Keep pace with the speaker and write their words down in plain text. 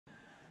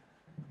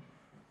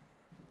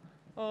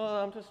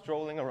Oh, I'm just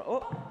strolling around.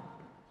 Oh,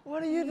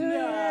 what are you doing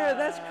here?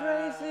 That's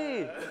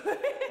crazy.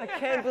 I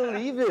can't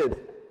believe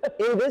it.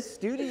 In this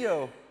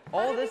studio,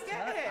 all this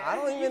time. I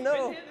don't even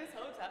know. Been here this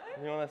whole time?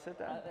 You want to sit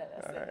down?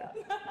 Let's sit down.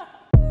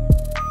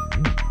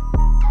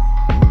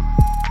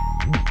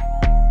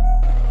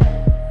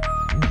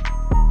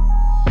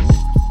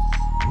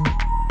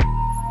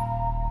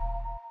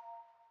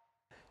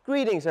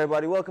 Greetings,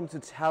 everybody. Welcome to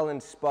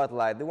Talent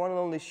Spotlight, the one and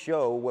only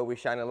show where we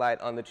shine a light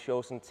on the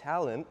chosen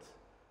talent,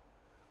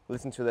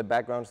 listen to their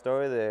background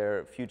story,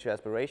 their future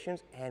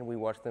aspirations, and we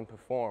watch them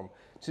perform.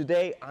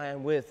 Today, I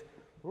am with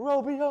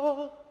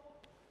Robia.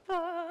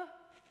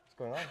 What's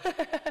going on?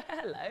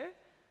 Hello.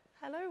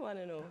 Hello, one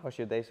and all. How's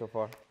your day so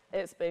far?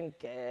 It's been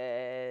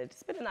good.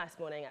 It's been a nice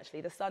morning,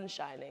 actually. The sun's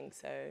shining,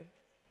 so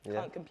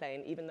can't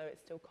complain, even though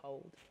it's still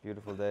cold.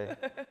 Beautiful day.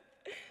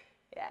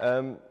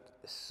 Yeah.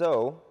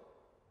 So,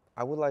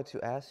 I would like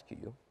to ask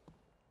you,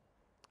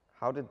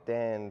 how did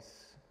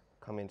dance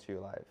come into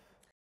your life?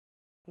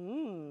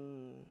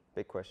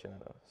 Big question, I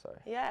know, sorry.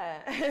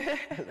 Yeah.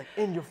 Like,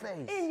 in your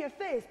face. In your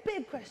face,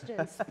 big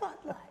question,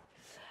 spotlight.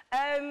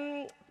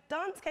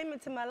 Dance came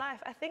into my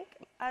life, I think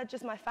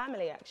just my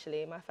family,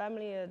 actually. My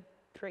family are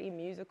pretty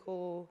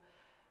musical.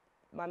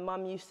 My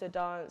mum used to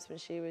dance when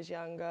she was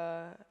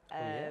younger.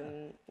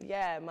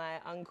 Yeah,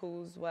 my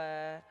uncles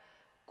were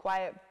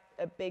quite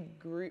a big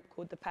group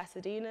called the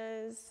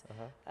Pasadenas,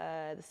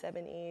 the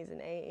 70s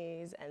and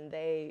 80s, and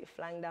they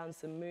flang down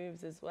some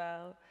moves as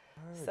well.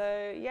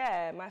 So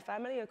yeah, my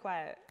family are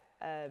quite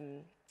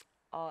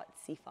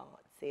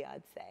artsy-fartsy,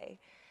 I'd say.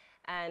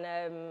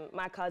 And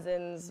my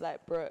cousins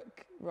like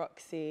Brooke,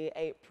 Roxy,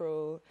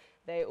 April,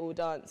 they all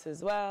dance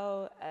as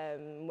well.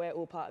 We're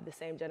all part of the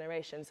same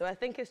generation. So I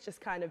think it's just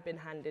kind of been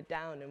handed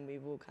down and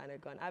we've all kind of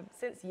gone.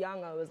 Since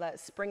young, I was like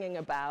springing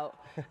about.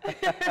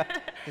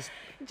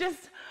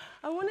 just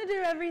I want to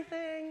do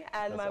everything.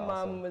 And my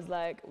mum was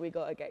like, we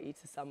got to get you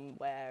to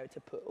somewhere to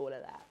put all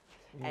of that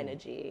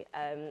energy.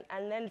 And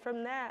then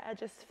from there, I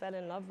just fell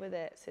in love with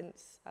it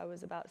since I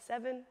was about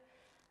 7.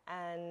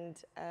 And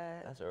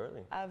that's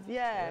early.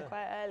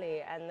 Quite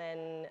early. And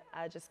then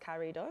I just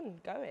carried on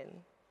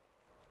going.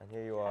 And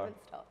here you are. I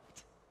haven't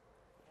stopped.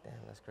 Damn,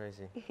 that's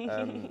crazy.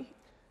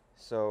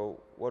 So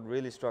what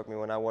really struck me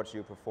when I watched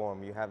you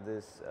perform, you have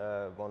this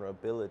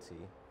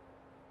vulnerability,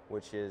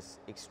 which is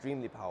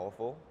extremely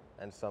powerful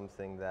and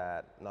something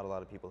that not a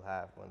lot of people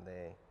have when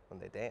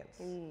they dance.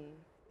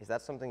 Is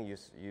that something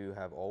you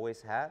have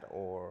always had,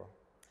 or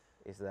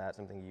is that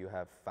something you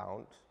have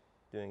found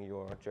during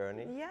your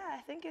journey? Yeah,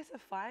 I think it's a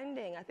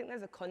finding. I think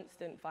there's a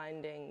constant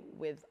finding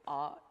with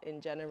art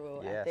in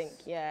general. Yes. I think,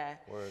 yeah.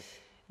 Word.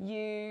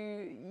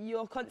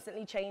 You're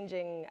constantly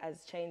changing,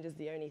 as change is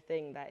the only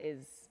thing that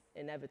is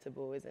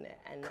inevitable, isn't it?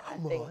 And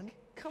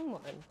come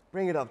on.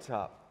 Bring it up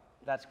top.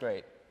 That's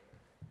great.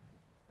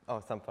 Oh,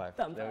 thumb 5.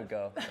 There we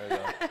go. There we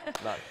go.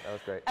 No, that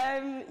was great.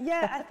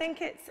 Yeah, I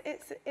think it's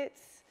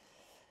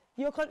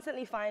you're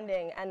constantly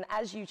finding, and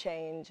as you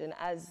change and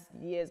as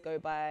years go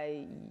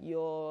by,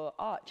 your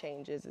art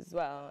changes as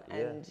well,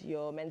 and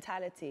your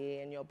mentality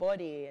and your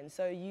body, and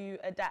so you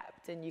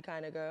adapt and you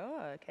kind of go,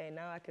 oh, okay,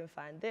 now I can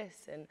find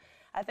this. And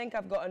I think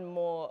I've gotten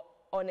more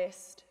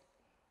honest,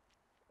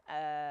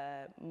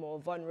 more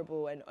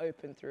vulnerable and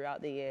open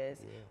throughout the years,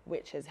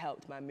 which has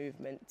helped my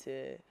movement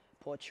to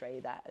portray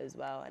that as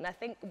well. And I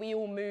think we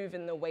all move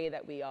in the way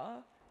that we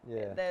are.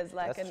 Yeah, there's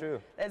like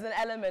true. There's an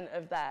element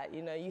of that,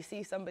 you know, you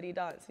see somebody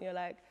dance and you're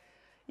like,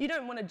 you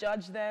don't want to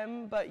judge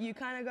them, but you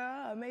kind of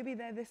go, oh, maybe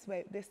they're this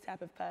way, this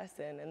type of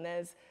person. And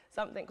there's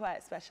something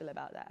quite special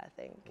about that,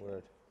 I think.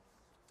 Word.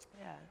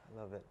 Yeah.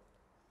 I love it.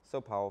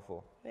 So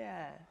powerful.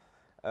 Yeah.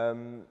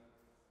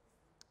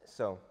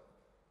 So,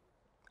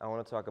 I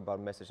want to talk about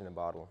Message in a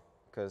Bottle,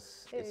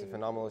 because it's a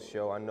phenomenal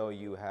show. I know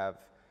you have,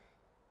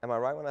 am I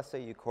right when I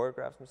say you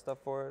choreographed some stuff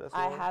for it as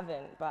well? I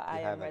haven't, but I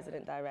am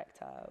resident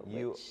director,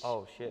 which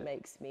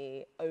makes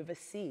me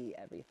oversee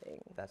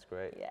everything. That's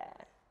great. Yeah.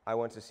 I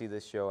went to see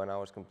this show and I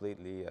was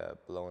completely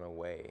blown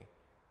away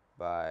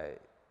by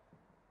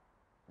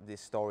the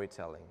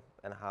storytelling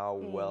and how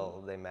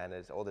well they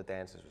managed. All the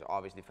dancers was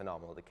obviously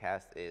phenomenal. The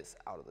cast is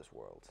out of this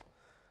world.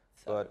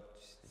 But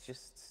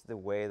just the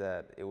way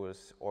that it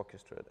was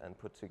orchestrated and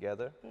put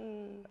together.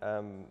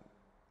 Tell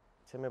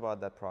me about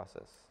that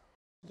process.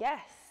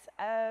 Yes.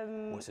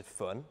 Was it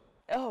fun?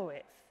 Oh,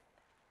 it's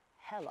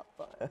hella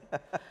fun.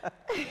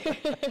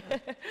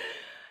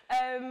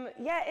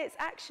 Yeah, it's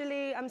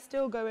actually, I'm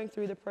still going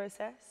through the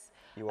process.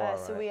 You are,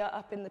 So we are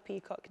up in the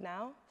Peacock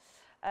now.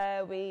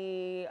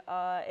 We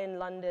are in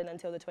London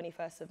until the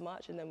 21st of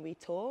March, and then we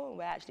tour.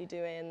 We're actually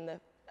doing the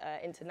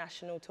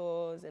international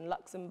tours in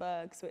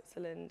Luxembourg,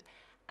 Switzerland,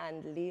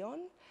 and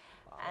Lyon.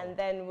 Wow. And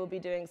then we'll be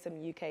doing some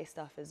UK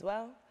stuff as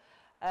well.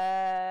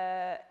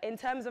 In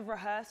terms of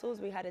rehearsals,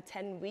 we had a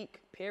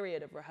 10-week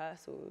period of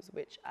rehearsals,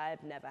 which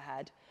I've never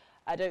had.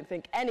 I don't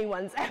think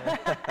anyone's ever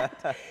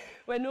had.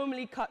 We're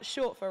normally cut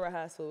short for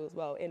rehearsals.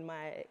 Well, in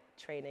my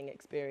training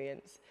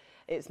experience,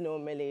 it's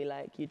normally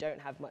like you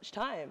don't have much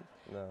time.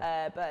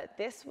 No. But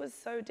this was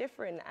so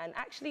different, and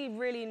actually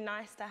really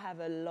nice to have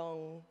a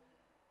long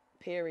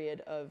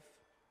period of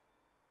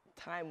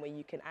time where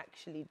you can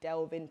actually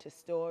delve into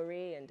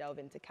story and delve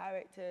into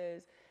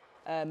characters,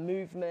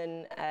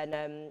 movement,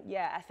 and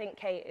yeah, I think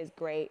Kate is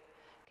great.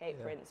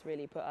 Kate Prince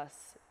really put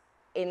us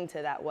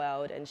into that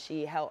world, and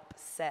she helped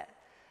set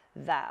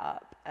that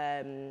up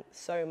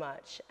so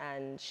much,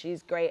 and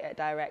she's great at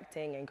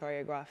directing and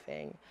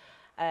choreographing,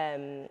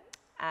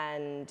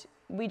 and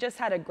we just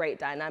had a great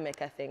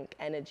dynamic, I think,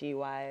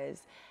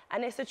 energy-wise.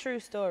 And it's a true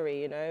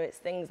story, you know, it's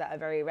things that are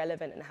very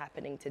relevant and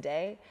happening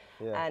today.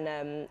 Yeah.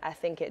 And I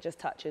think it just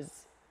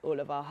touches all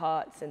of our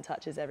hearts and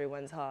touches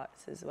everyone's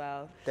hearts as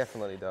well.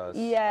 Definitely does.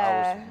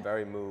 Yeah. I was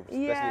very moved,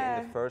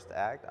 especially in the first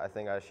act. I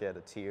think I shed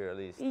a tear at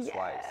least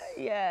twice.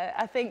 Yeah,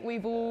 I think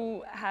we've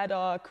all had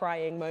our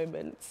crying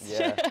moments.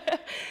 Yeah.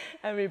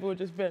 And we've all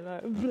just been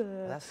like,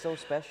 blah. That's so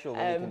special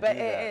when you can but do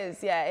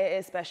that. it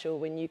is special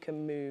when you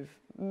can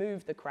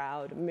move the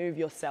crowd, move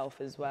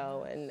yourself as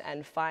well,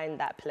 and find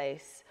that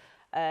place.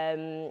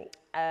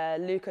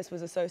 Lucas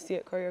was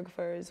associate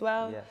choreographer as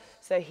well, Yes.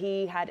 so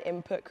he had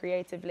input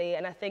creatively,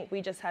 and I think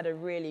we just had a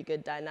really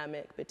good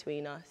dynamic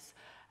between us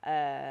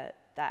that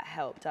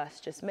helped us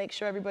just make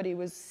sure everybody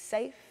was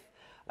safe,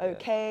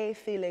 okay,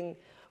 feeling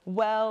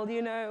well,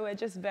 you know, we're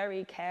just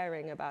very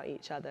caring about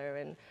each other.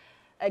 And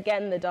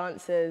again, the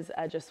dancers,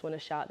 I just want to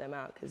shout them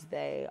out because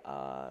they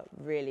are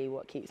really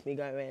what keeps me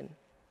going,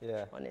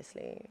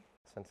 honestly.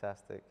 It's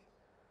fantastic.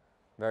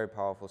 Very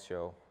powerful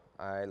show.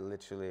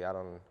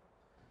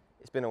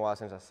 It's been a while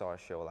since I saw a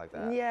show like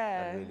that.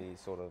 Yeah. That really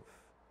sort of,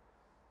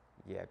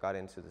 got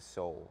into the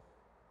soul.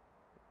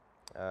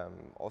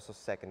 Also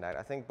second act.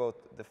 I think both,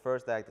 the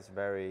first act is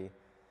very,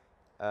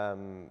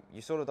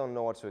 you sort of don't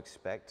know what to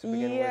expect to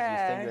begin with. You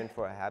think you're in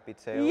for a happy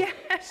tale. Yeah.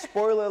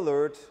 Spoiler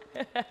alert.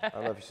 I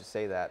don't know if you should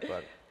say that,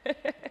 but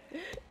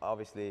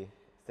obviously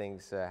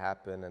things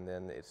happen and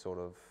then it sort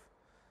of,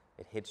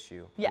 it hits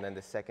you. Yeah. And then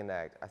the second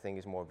act, I think,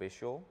 is more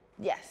visual.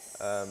 Yes.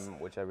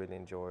 Which I really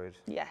enjoyed.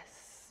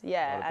 Yes.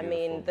 Yeah, I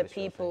mean, the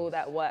people things.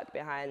 that work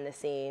behind the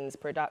scenes,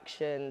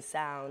 production,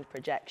 sound,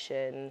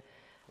 projection,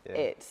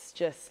 it's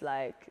just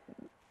like,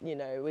 you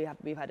know,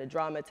 we've had a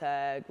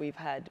dramaturg, we've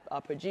had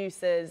our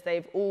producers,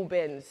 they've all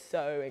been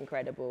so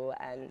incredible.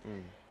 And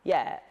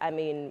yeah, I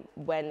mean,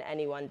 when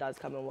anyone does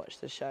come and watch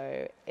the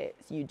show,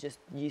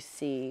 you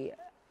see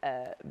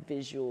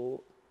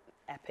visual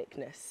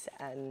epicness,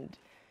 and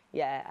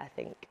yeah, I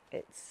think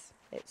it's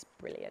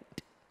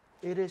brilliant.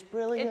 It is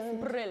brilliant.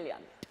 It's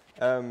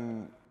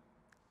brilliant.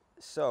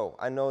 So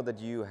I know that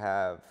you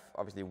have,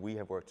 obviously we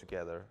have worked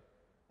together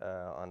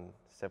on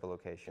several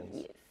occasions.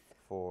 Yes.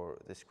 For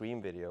the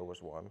Scream video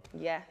was one.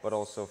 Yes. But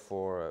also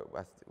for,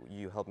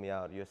 you helped me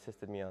out, you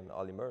assisted me on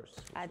Ollie Murs.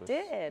 I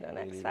did, on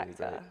X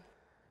Factor.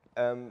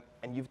 And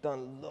you've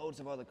done loads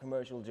of other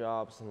commercial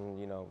jobs and,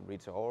 you know,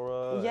 Rita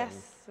Ora.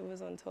 Yes, I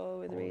was on tour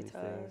with Rita.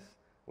 Things,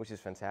 which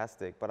is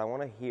fantastic. But I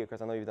want to hear,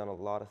 because I know you've done a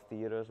lot of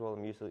theater as well,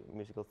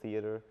 musical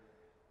theater.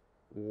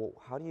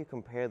 How do you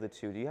compare the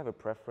two? Do you have a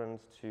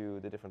preference to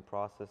the different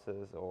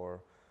processes, or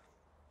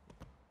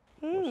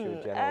what's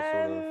your general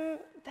sort of?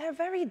 They're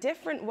very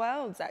different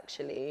worlds,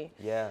 actually.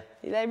 Yeah.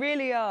 They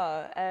really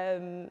are.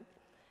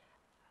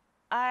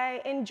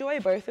 I enjoy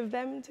both of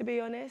them, to be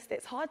honest.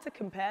 It's hard to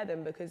compare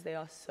them because they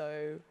are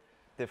so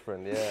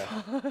different, yeah.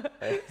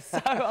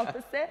 so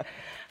opposite.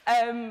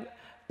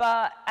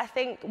 But I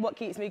think what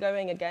keeps me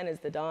going again is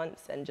the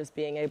dance and just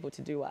being able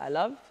to do what I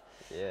love.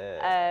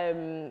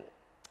 Yeah.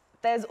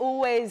 There's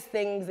always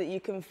things that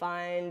you can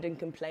find and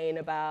complain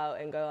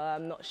about and go, oh,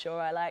 I'm not sure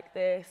I like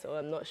this, or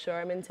I'm not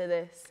sure I'm into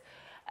this.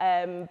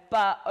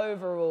 But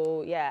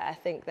overall, yeah, I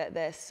think that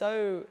they're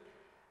so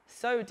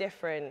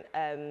different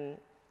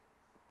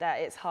that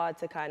it's hard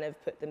to kind of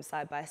put them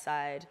side by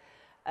side.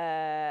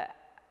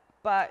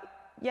 But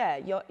yeah,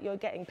 you're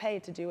getting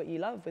paid to do what you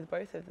love with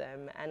both of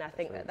them. And I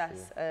think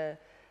that's a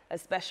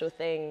special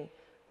thing.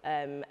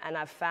 And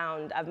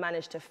I've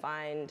managed to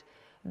find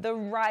the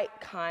right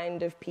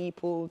kind of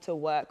people to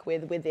work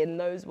with within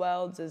those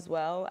worlds as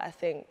well. I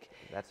think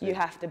you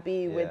have to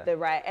be with the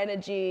right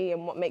energy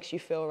and what makes you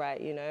feel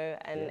right, you know?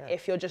 And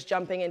if you're just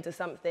jumping into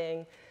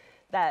something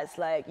that's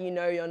like, you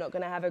know, you're not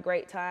gonna have a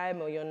great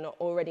time, or you're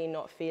already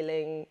not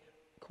feeling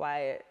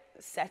quite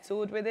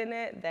settled within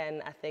it,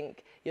 then I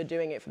think you're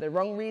doing it for the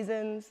wrong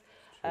reasons.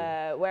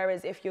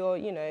 Whereas if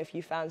if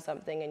you found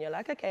something and you're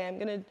like, okay, I'm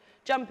gonna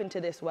jump into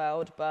this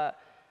world, but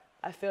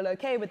I feel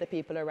okay with the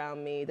people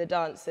around me, the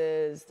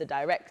dancers, the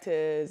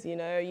directors, you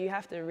know, you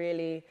have to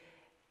really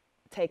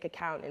take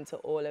account into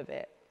all of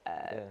it,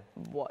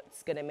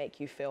 what's gonna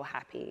make you feel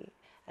happy.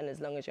 And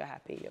as long as you're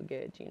happy, you're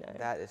good, you know.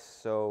 That is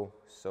so,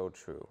 so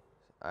true.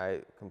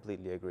 I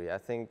completely agree. I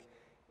think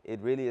it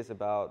really is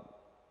about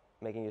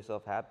making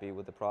yourself happy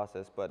with the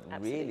process, but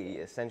really,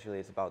 essentially,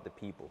 it's about the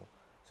people.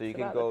 So you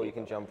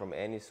can jump from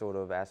any sort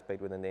of aspect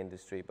within the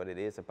industry, but it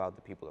is about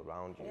the people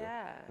around you.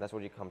 Yeah. And that's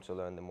what you come to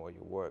learn the more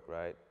you work,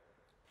 right?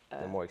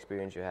 The more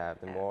experience you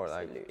have, the more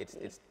like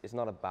it's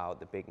not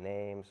about the big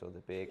names or the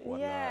big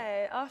whatnot.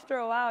 Yeah, after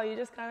a while you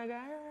just kind of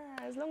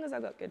go, as long as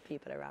I've got good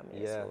people around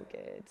me, it's all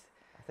good.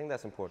 I think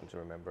that's important to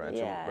remember and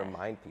to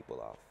remind people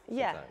of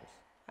sometimes.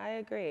 Yeah, I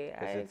agree. I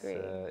 'Cause agree.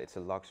 it's a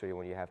luxury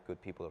when you have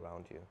good people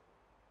around you,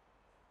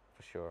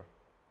 for sure.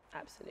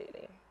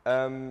 Absolutely.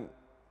 I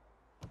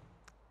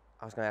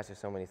was going to ask you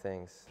so many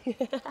things.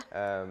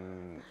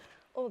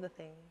 All the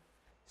things.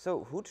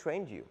 So who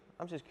trained you?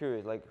 I'm just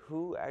curious, like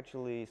who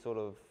actually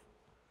who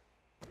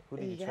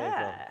did you train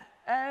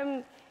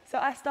from? So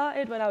I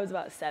started when I was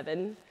about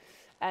 7,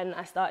 and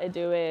I started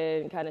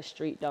doing kind of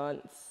street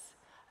dance,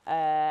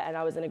 and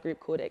I was in a group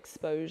called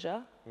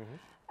Exposure.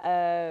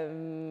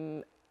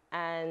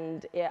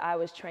 And yeah, I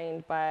was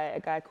trained by a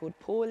guy called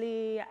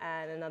Paulie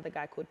and another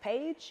guy called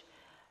Paige.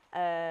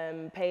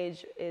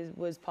 Paige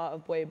was part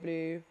of Boy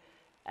Blue,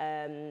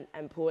 and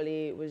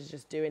Paulie was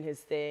just doing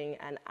his thing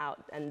and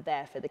out and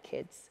there for the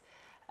kids.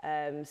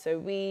 So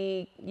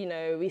we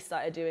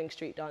started doing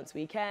street dance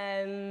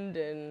weekend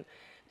and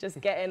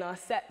just getting our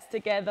sets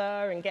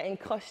together and getting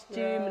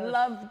costume. Yeah.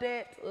 Loved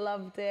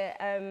it.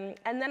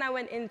 And then I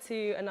went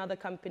into another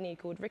company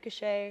called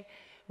Ricochet,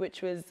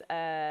 which was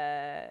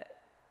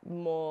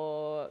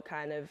more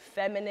kind of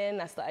feminine.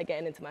 I started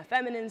getting into my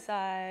feminine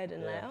side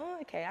and like, oh,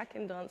 okay, I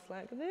can dance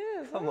like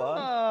this. Come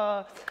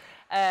on.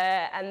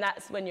 And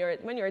that's when you're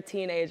a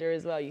teenager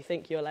as well. You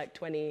think you're like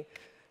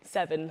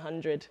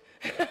 2,700,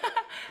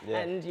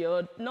 and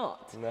you're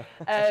not. No.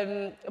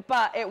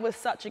 But it was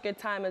such a good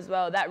time as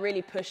well. That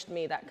really pushed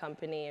me, that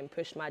company, and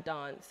pushed my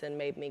dance and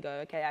made me go,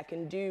 okay, I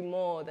can do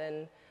more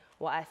than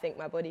what I think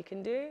my body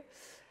can do.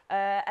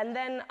 And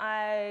then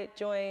I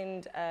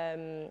joined.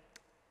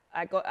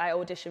 I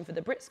auditioned for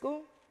the Brit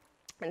School,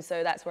 and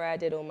so that's where I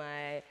did all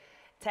my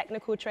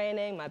technical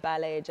training, my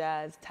ballet,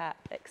 jazz, tap,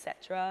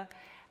 etc.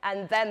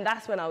 And then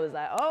that's when I was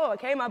like, oh,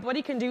 okay, my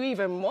body can do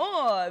even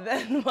more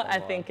than what I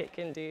think it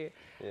can do.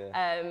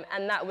 Yeah.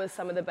 And that was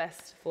some of the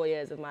best 4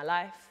 years of my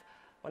life.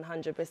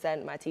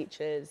 100%, my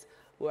teachers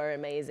were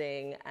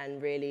amazing,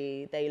 and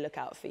really they look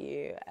out for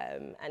you.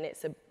 And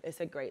it's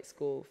a great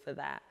school for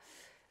that.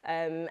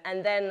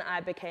 And then I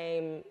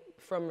became,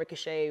 from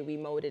Ricochet, we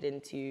molded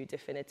into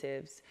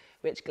Definitives,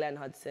 which Glenn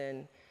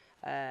Hudson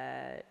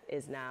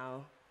is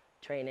now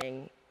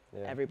training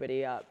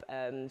everybody up.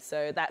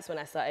 So that's when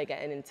I started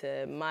getting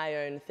into my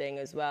own thing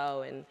as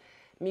well, and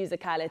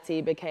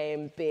musicality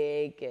became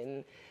big,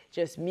 and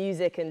just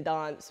music and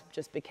dance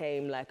just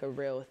became like a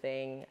real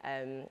thing.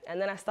 And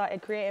then I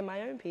started creating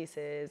my own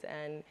pieces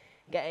and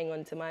getting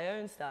onto my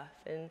own stuff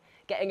and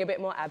getting a bit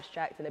more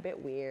abstract and a bit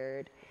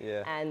weird.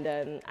 Yeah. And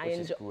I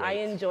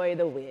enjoy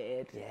the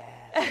weird.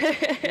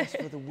 Yes. Yes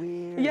for the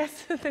weird.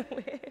 Yes for the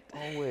weird.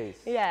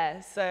 Always. Yeah,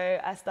 so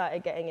I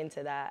started getting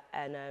into that,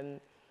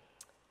 and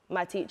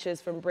my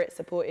teachers from Brit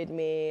supported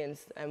me and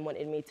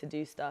wanted me to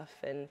do stuff,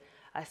 and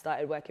I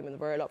started working with the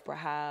Royal Opera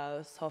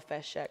House,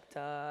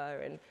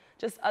 Hoffestschekter, and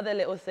just other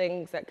little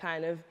things that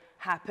kind of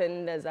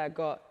happened as I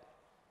got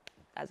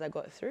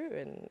through,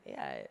 and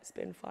yeah, it's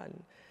been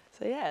fun.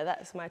 So yeah,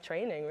 that's my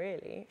training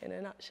really, in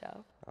a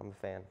nutshell. I'm a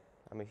fan.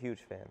 I'm a huge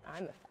fan.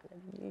 I'm a fan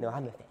of you. No,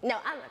 I'm a fan. No,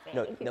 I'm a fan.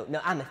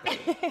 No, I'm a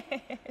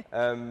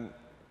fan.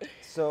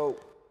 So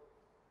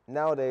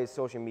nowadays,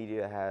 social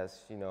media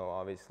has,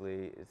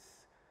 obviously,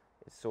 it's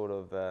sort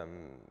of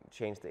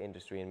changed the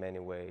industry in many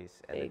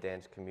ways and the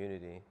dance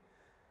community.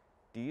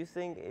 Do you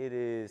think it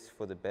is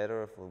for the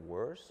better or for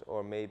worse,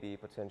 or maybe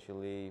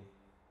potentially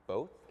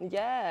both?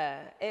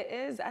 Yeah, it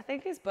is. I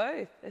think it's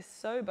both. It's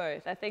so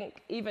both. I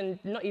think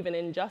not even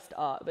in just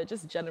art, but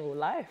just general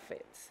life,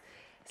 it's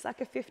like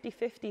a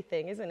 50-50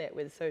 thing, isn't it,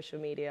 with social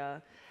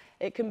media?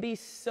 It can be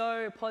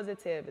so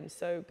positive and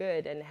so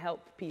good and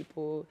help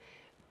people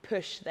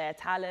push their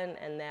talent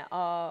and their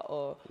art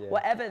or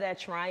whatever they're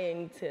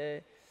trying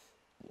to,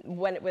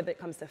 whether it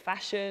comes to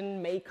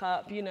fashion,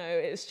 makeup,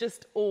 it's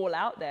just all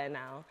out there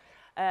now.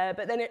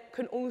 But then it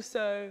can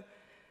also,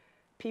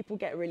 people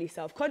get really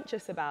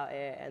self-conscious about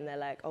it, and they're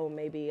like, oh,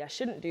 maybe I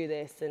shouldn't do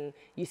this, and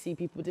you see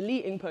people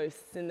deleting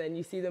posts, and then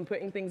you see them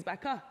putting things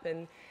back up,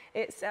 and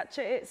it's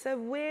a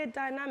weird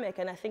dynamic.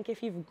 And I think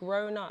if you've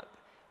grown up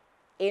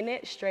in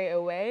it straight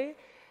away,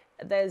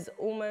 there's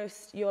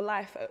almost, your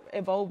life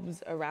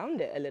evolves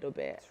around it a little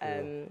bit,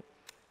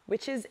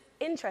 which is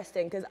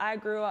interesting, because I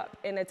grew up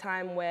in a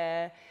time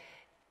where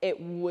it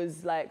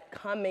was like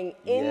coming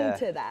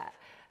into that.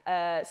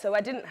 So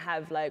we didn't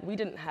have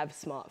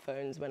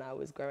smartphones when I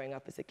was growing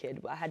up as a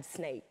kid. I had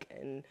Snake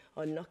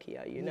or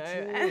Nokia, Me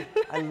too.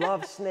 I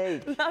love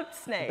Snake. Loved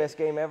Snake. Best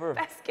game ever.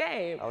 Best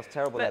game. I was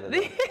terrible at it.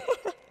 It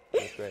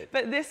was great.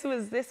 But this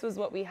was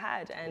what we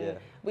had, and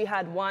we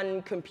had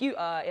one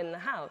computer in the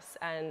house,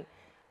 and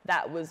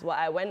that was what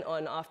I went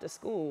on after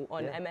school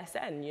on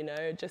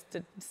MSN, just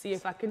to see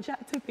if I can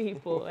chat to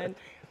people.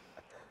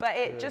 But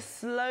it just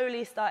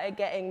slowly started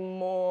getting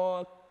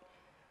more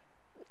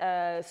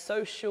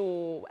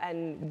social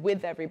and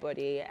with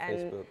everybody,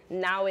 and Facebook.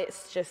 Now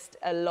it's just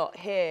a lot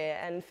here.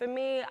 And for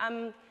me,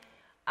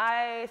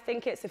 I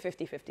think it's a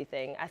 50-50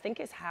 thing. I think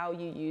it's how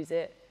you use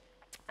it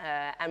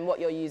and what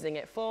you're using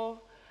it for.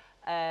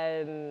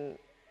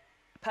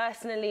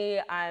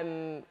 Personally,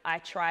 I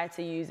try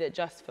to use it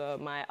just for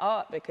my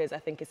art, because I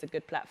think it's a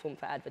good platform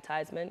for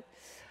advertisement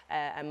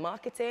and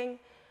marketing.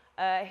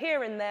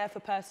 here and there for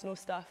personal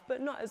stuff,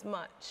 but not as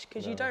much,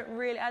 because you don't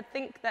really, I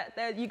think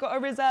that you got to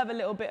reserve a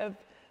little bit of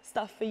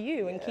stuff for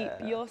you and keep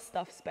your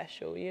stuff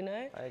special, you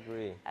know? I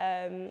agree.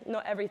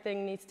 Not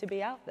everything needs to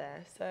be out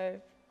there, so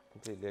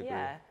completely agree.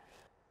 yeah.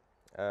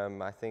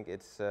 I think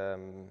it's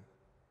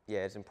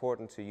it's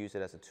important to use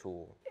it as a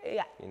tool.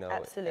 Yeah, you know,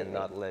 absolutely. and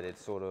not let it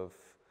sort of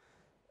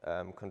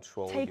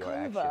control Take your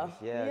over. actions.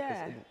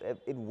 Yeah, because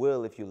it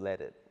will if you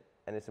let it,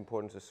 and it's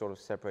important to sort of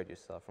separate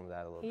yourself from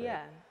that a little bit.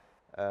 Yeah.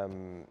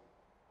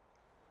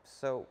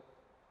 So,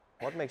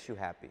 what makes you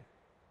happy?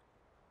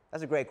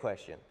 That's a great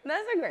question.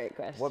 That's a great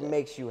question. What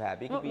makes you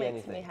happy? It could be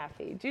anything. What makes me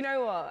happy? Do you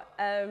know what?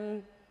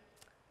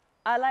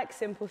 I like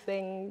simple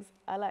things.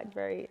 I like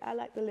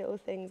the little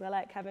things. I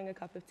like having a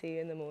cup of tea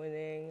in the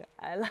morning.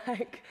 I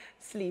like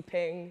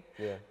sleeping.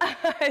 Yeah.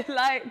 I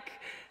like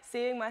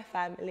seeing my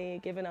family,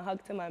 giving a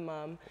hug to my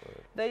mum.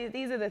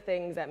 These are the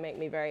things that make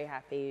me very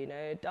happy, you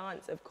know.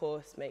 Dance, of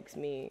course,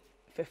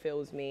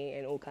 fulfills me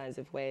in all kinds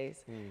of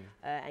ways,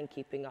 and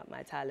keeping up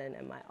my talent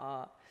and my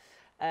art.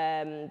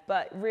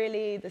 But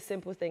really, the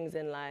simple things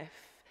in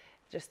life,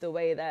 just the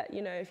way that,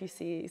 you know, if you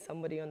see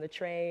somebody on the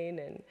train,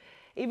 and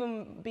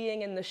even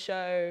being in the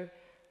show,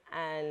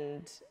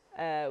 and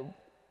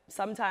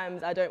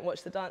sometimes I don't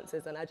watch the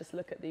dancers and I just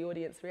look at the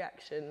audience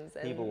reactions.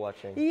 And people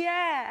watching.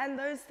 Yeah, and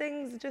those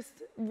things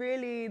just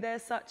really,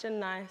 there's such a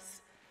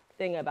nice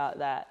thing about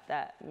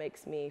that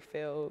makes me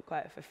feel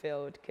quite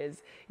fulfilled,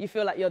 because you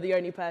feel like you're the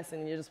only person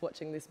and you're just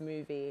watching this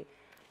movie,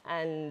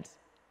 and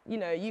you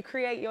know, you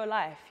create your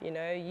life, you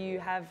know, you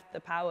have the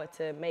power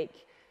to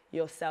make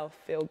yourself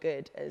feel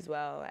good as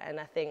well. And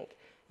I think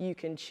you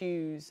can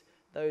choose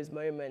those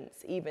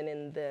moments, even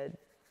in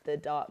the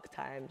dark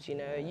times, you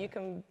know, you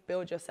can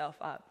build yourself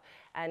up.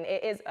 And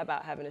it is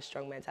about having a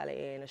strong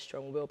mentality and a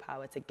strong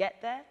willpower to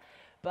get there.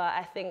 But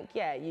I think,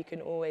 yeah, you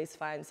can always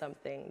find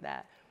something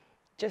that,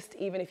 just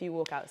even if you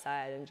walk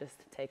outside and just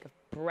take a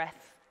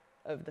breath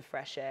of the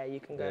fresh air, you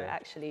can go,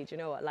 actually, do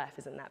you know what, life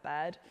isn't that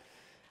bad.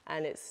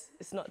 And it's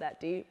not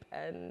that deep,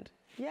 and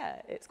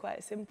yeah, it's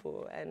quite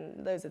simple,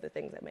 and those are the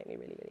things that make me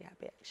really, really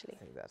happy, actually.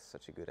 I think that's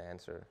such a good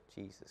answer.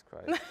 Jesus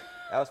Christ.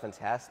 That was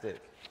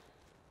fantastic.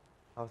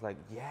 I was like,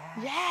 yes.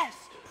 Yes.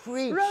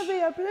 Preach.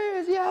 Robia,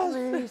 please, yes.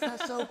 Please,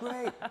 that's so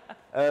great.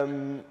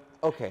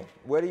 Okay,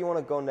 where do you want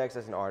to go next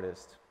as an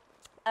artist?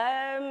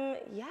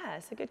 Yeah,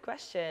 it's a good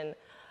question.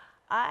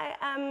 I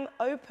am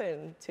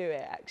open to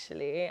it,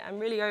 actually. I'm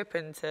really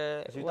open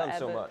to You've whatever.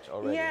 done so much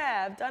already.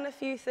 Yeah, I've done a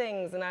few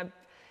things, and I've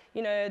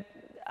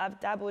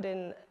dabbled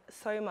in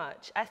so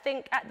much. I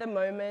think at the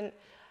moment,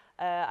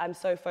 I'm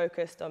so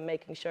focused on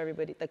making sure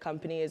the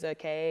company is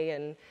okay,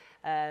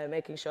 and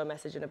making sure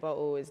Message in a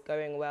Bottle is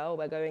going well.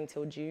 We're going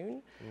till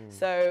June.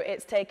 So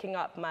it's taking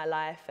up my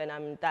life,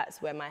 and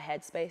that's where my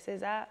headspace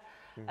is at.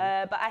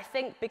 But I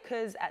think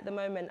because at the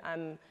moment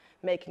I'm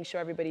making sure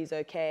everybody's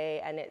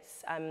okay, and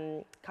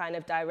I'm kind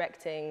of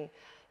directing,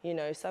 you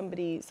know,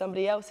 somebody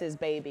else's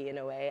baby in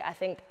a way. I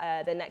think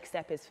the next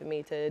step is for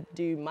me to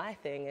do my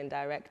thing and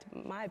direct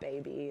my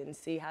baby and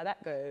see how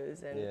that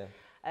goes,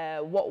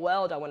 and what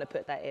world I want to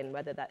put that in,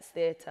 whether that's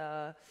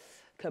theatre,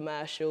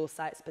 commercial,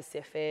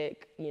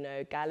 site-specific, you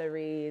know,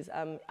 galleries.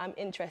 I'm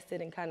interested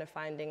in kind of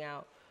finding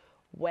out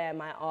where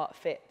my art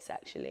fits,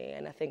 actually,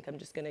 and I think I'm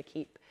just going to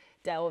keep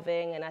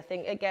delving. And I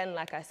think, again,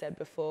 like I said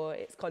before,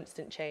 it's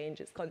constant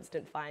change, it's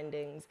constant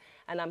findings,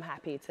 and I'm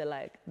happy to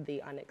like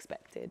the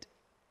unexpected.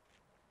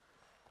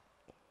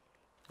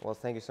 Well,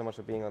 thank you so much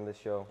for being on this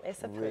show.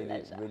 It's a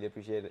pleasure. Really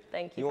appreciate it.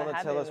 Thank you for having me. You want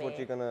to tell us what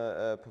you're going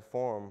to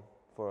perform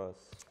for us?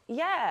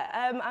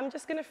 Yeah, I'm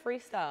just going to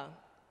freestyle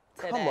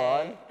today. Come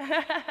on.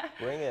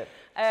 Bring it.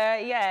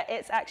 Yeah,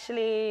 it's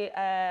actually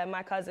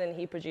my cousin,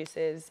 he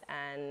produces,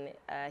 and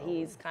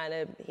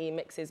he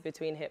mixes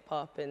between hip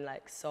hop and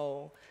like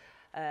soul.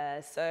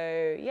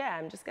 So yeah,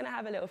 I'm just going to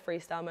have a little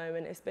freestyle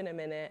moment. It's been a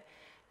minute.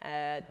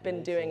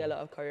 Been doing a lot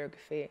of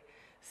choreography.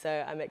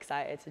 So I'm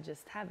excited to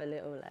just have a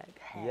little like,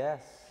 hey.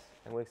 Yes,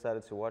 and we're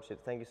excited to watch it.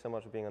 Thank you so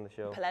much for being on the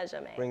show. Pleasure,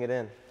 mate. Bring it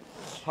in.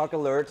 Hug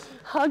alert.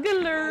 Hug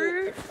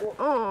alert.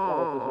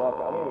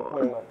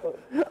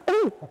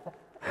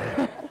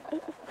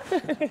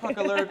 Hug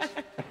alert.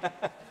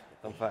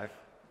 Thumb 5.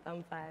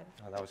 Thumb 5.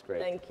 Oh, that was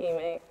great. Thank you,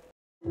 mate.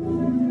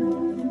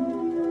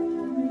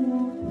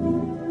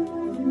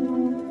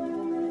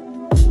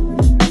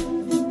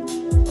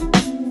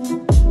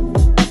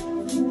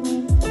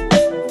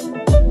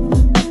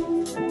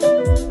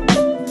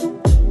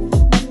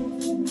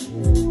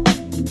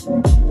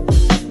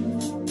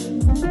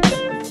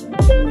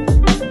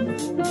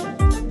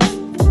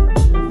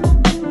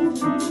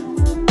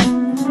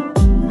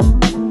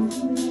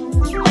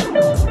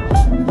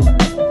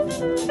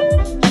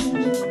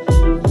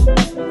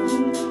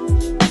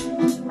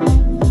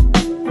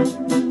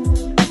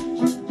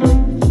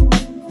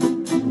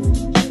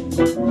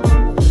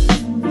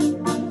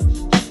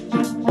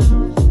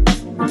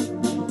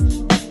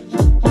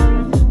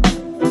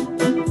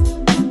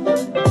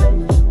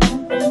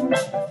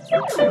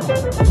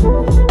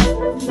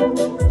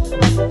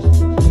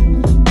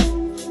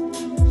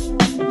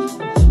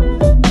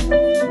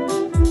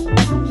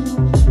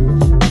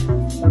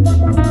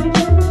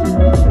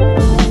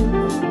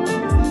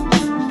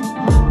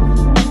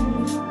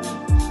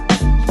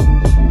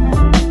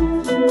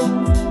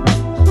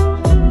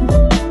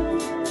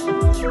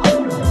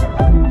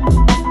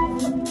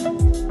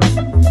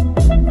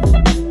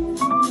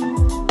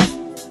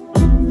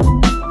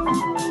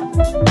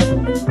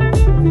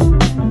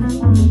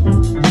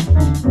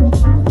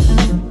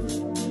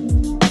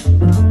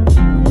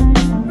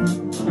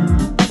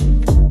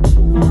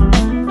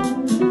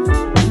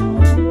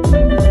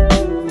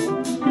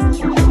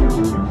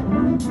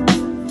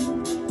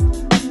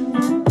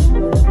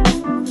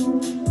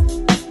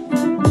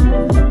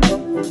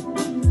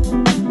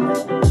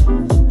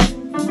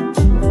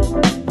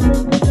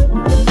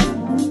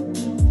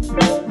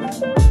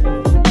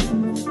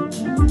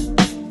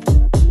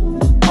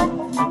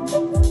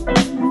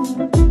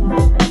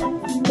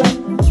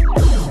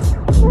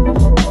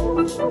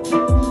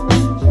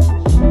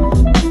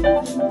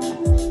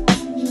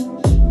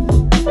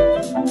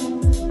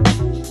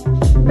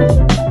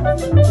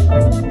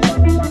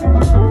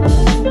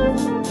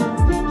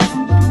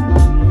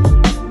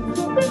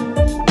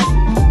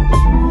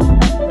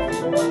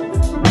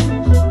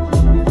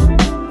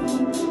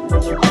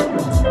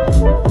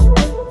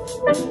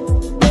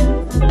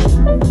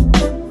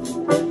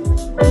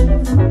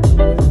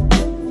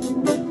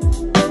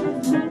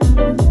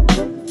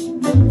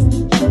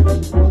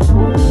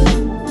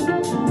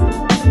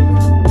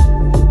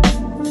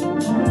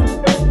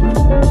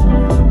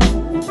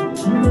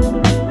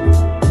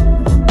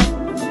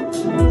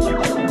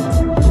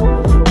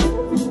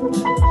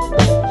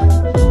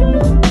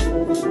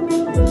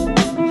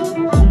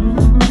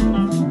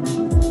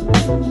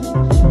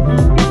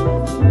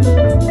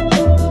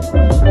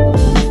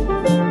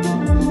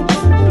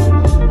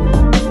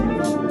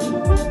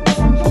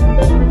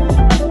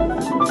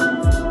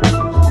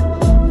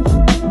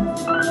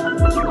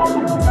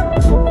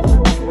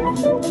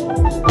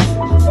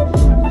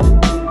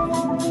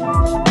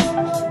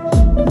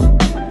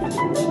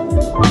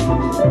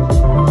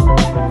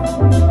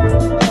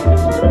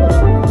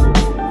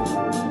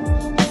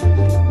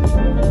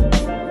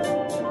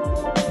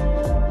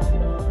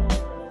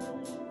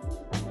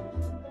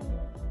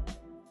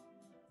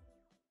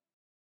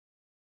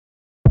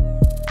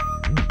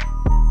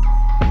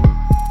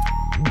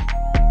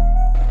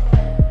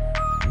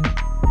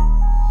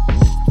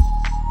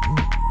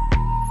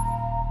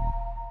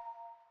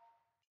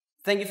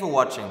 Thank you for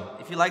watching.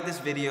 If you like this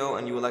video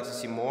and you would like to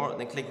see more,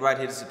 then click right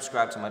here to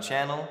subscribe to my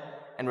channel.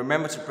 And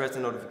remember to press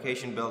the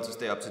notification bell to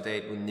stay up to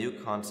date with new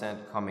content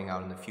coming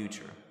out in the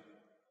future.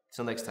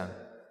 Till next time,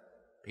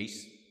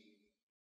 peace.